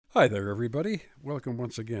Hi there, everybody. Welcome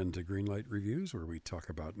once again to Greenlight Reviews, where we talk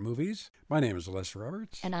about movies. My name is Les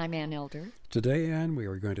Roberts. And I'm Ann Elder. Today, Ann, we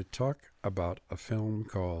are going to talk about a film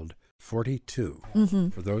called 42.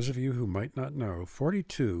 For those of you who might not know,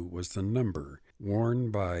 42 was the number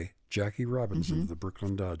worn by Jackie Robinson of the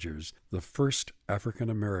Brooklyn Dodgers, the first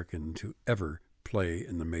African-American to ever play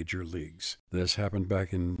in the major leagues. This happened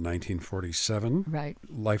back in 1947. Right.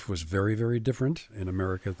 Life was very, very different in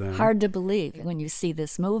America then. Hard to believe when you see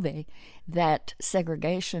this movie that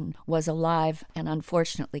segregation was alive and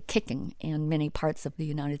unfortunately kicking in many parts of the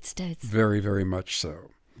United States. Very, very much so.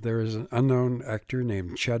 There is an unknown actor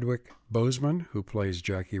named Chadwick Boseman who plays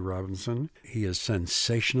Jackie Robinson. He is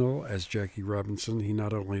sensational as Jackie Robinson. He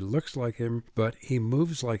not only looks like him, but he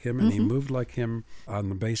moves like him, and he moved like him on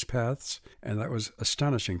the base paths. And that was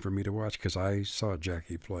astonishing for me to watch because I saw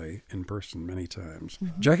Jackie play in person many times.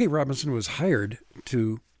 Jackie Robinson was hired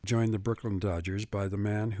to join the Brooklyn Dodgers by the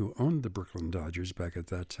man who owned the Brooklyn Dodgers back at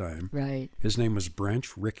that time. Right. His name was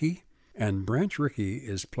Branch Rickey. And Branch Rickey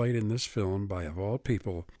is played in this film by, of all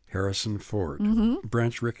people, Harrison Ford.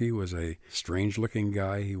 Branch Rickey was a strange-looking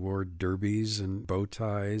guy. He wore derbies and bow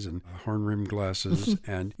ties and horn-rimmed glasses,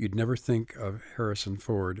 and you'd never think of Harrison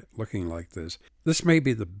Ford looking like this. This may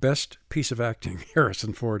be the best piece of acting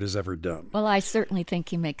Harrison Ford has ever done. Well, I certainly think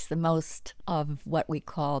he makes the most of what we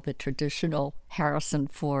call the traditional Harrison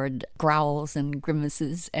Ford growls and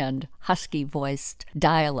grimaces and husky-voiced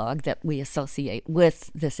dialogue that we associate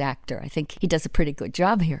with this actor. I think he does a pretty good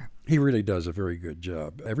job here. He really does a very good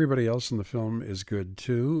job. Everybody else in the film is good,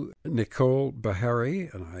 too. Nicole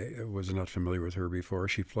Beharie, and I was not familiar with her before.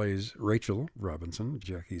 She plays Rachel Robinson,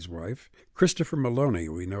 Jackie's wife. Christopher Maloney,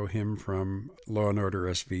 we know him from Law & Order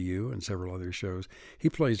SVU and several other shows. He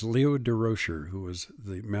plays Leo DeRocher, who was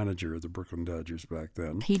the manager of the Brooklyn Dodgers back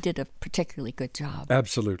then. He did a particularly good job.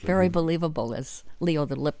 Absolutely. Very believable as Leo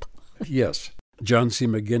the Lip. Yes. John C.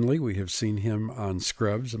 McGinley, we have seen him on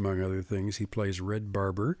Scrubs, among other things. He plays Red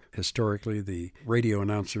Barber, historically the radio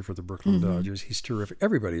announcer for the Brooklyn Dodgers. He's terrific.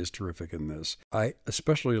 Everybody is terrific in this. I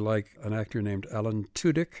especially like an actor named Alan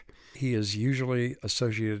Tudyk. He is usually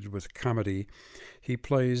associated with comedy. He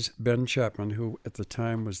plays Ben Chapman, who at the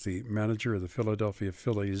time was the manager of the Philadelphia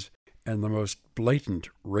Phillies and the most blatant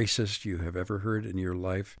racist you have ever heard in your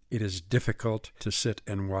life. It is difficult to sit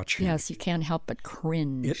and watch him. Yes, you can't help but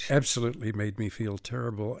cringe. It absolutely made me feel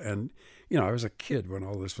terrible. And, I was a kid when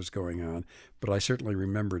all this was going on, but I certainly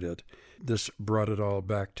remembered it. This brought it all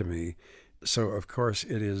back to me. So, of course,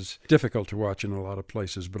 it is difficult to watch in a lot of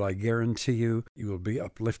places, but I guarantee you will be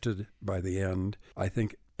uplifted by the end. I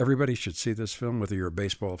think everybody should see this film, whether you're a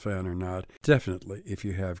baseball fan or not. Definitely if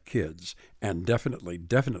you have kids, and definitely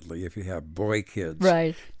if you have boy kids.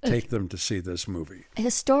 Right. Take them to see this movie.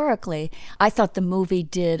 Historically, I thought the movie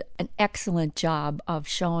did an excellent job of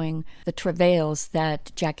showing the travails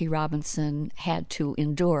that Jackie Robinson had to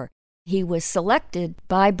endure. He was selected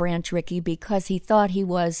by Branch Rickey because he thought he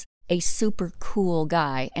was a super cool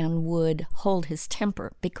guy and would hold his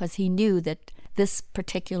temper because he knew that this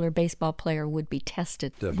particular baseball player would be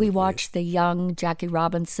tested. Definitely. We watched the young Jackie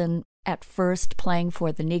Robinson at first playing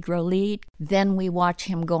for the Negro League. Then we watch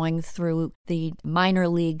him going through the minor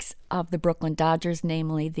leagues of the Brooklyn Dodgers,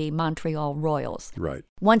 namely the Montreal Royals. Right.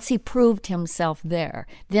 Once he proved himself there,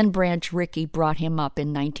 then Branch Rickey brought him up in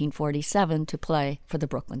 1947 to play for the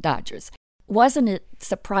Brooklyn Dodgers. Wasn't it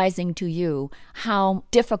surprising to you how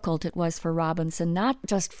difficult it was for Robinson, not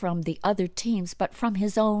just from the other teams, but from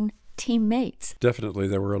his own teammates? Definitely.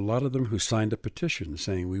 There were a lot of them who signed a petition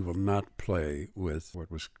saying we will not play with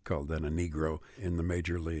what was called then a Negro in the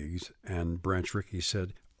major leagues. And Branch Rickey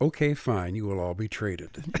said, okay, fine, you will all be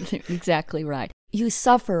traded. Exactly right. You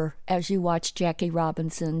suffer as you watch Jackie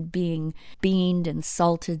Robinson being beaned,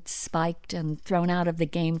 insulted, spiked, and thrown out of the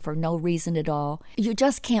game for no reason at all. You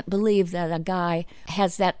just can't believe that a guy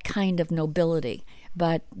has that kind of nobility.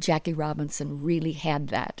 But Jackie Robinson really had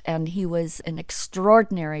that. And he was an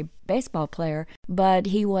extraordinary baseball player, but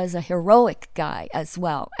he was a heroic guy as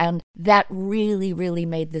well. And that really, really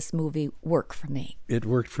made this movie work for me. It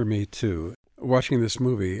worked for me, too. Watching this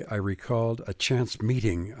movie, I recalled a chance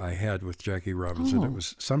meeting I had with Jackie Robinson. It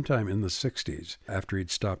was sometime in the 60s after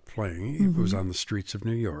he'd stopped playing. It was on the streets of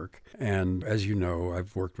New York. And as you know,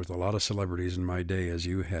 I've worked with a lot of celebrities in my day, as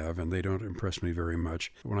you have, and they don't impress me very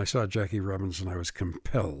much. When I saw Jackie Robinson, I was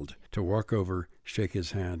compelled to walk over, shake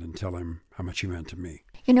his hand, and tell him how much he meant to me.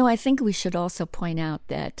 I think we should also point out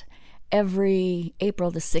that every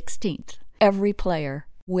April the 16th, every player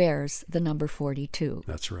wears the number 42.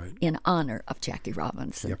 That's right. In honor of Jackie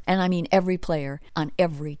Robinson. Yep. And I mean every player on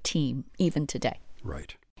every team, even today.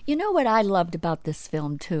 Right. You know what I loved about this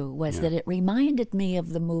film, too, was that it reminded me of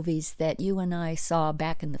the movies that you and I saw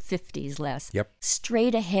back in the 50s, Les. Yep.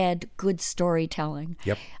 Straight ahead, good storytelling.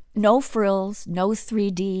 Yep. No frills, no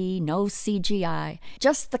 3D, no CGI,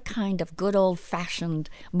 just the kind of good old-fashioned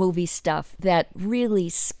movie stuff that really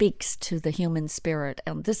speaks to the human spirit.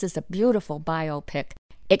 And this is a beautiful biopic.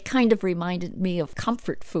 It kind of reminded me of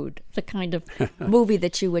comfort food, the kind of movie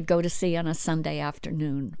that you would go to see on a Sunday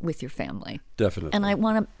afternoon with your family. Definitely. And I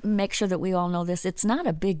want to make sure that we all know this. It's not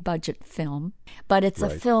a big budget film, but it's a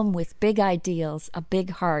film with big ideals, a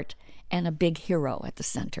big heart, and a big hero at the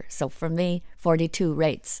center. So for me, 42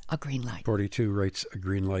 rates a green light. 42 rates a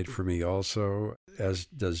green light for me also, as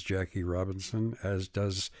does Jackie Robinson, as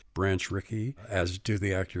does Branch Rickey, as do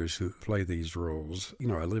the actors who play these roles. You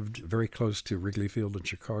know, I lived very close to Wrigley Field in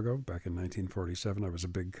Chicago back in 1947. I was a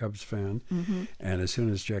big Cubs fan. Mm-hmm. And as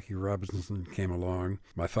soon as Jackie Robinson came along,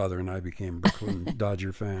 my father and I became Brooklyn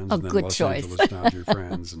Dodger fans and then Los Angeles Dodger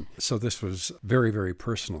fans. And so this was very, very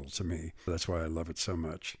personal to me. That's why I love it so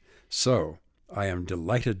much. So I am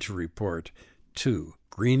delighted to report 2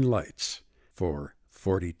 green lights for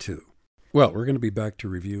 42. Well, we're going to be back to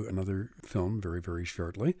review another film very, very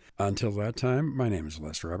shortly. Until that time, my name is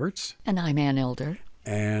Les Roberts. And I'm Ann Elder.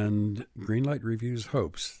 And Greenlight Reviews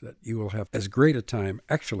hopes that you will have as great a time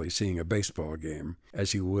actually seeing a baseball game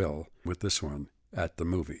as you will with this one at the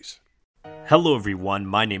movies. Hello everyone,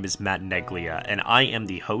 my name is Matt Neglia, and I am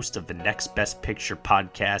the host of the Next Best Picture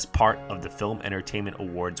podcast, part of the Film Entertainment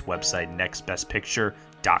Awards website,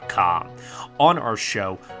 nextbestpicture.com. On our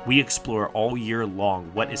show, we explore all year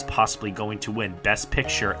long what is possibly going to win Best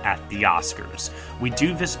Picture at the Oscars. We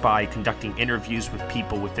do this by conducting interviews with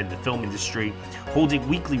people within the film industry, holding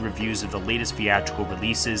weekly reviews of the latest theatrical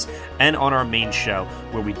releases, and on our main show,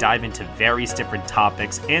 where we dive into various different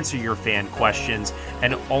topics, answer your fan questions,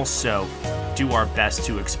 and also do our best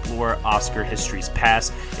to explore Oscar history's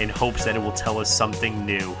past in hopes that it will tell us something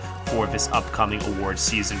new for this upcoming award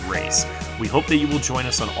season race. We hope that you will join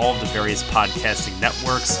us on all of the various podcasting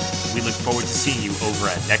networks. We look forward to seeing you over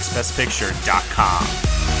at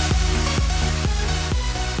nextbestpicture.com.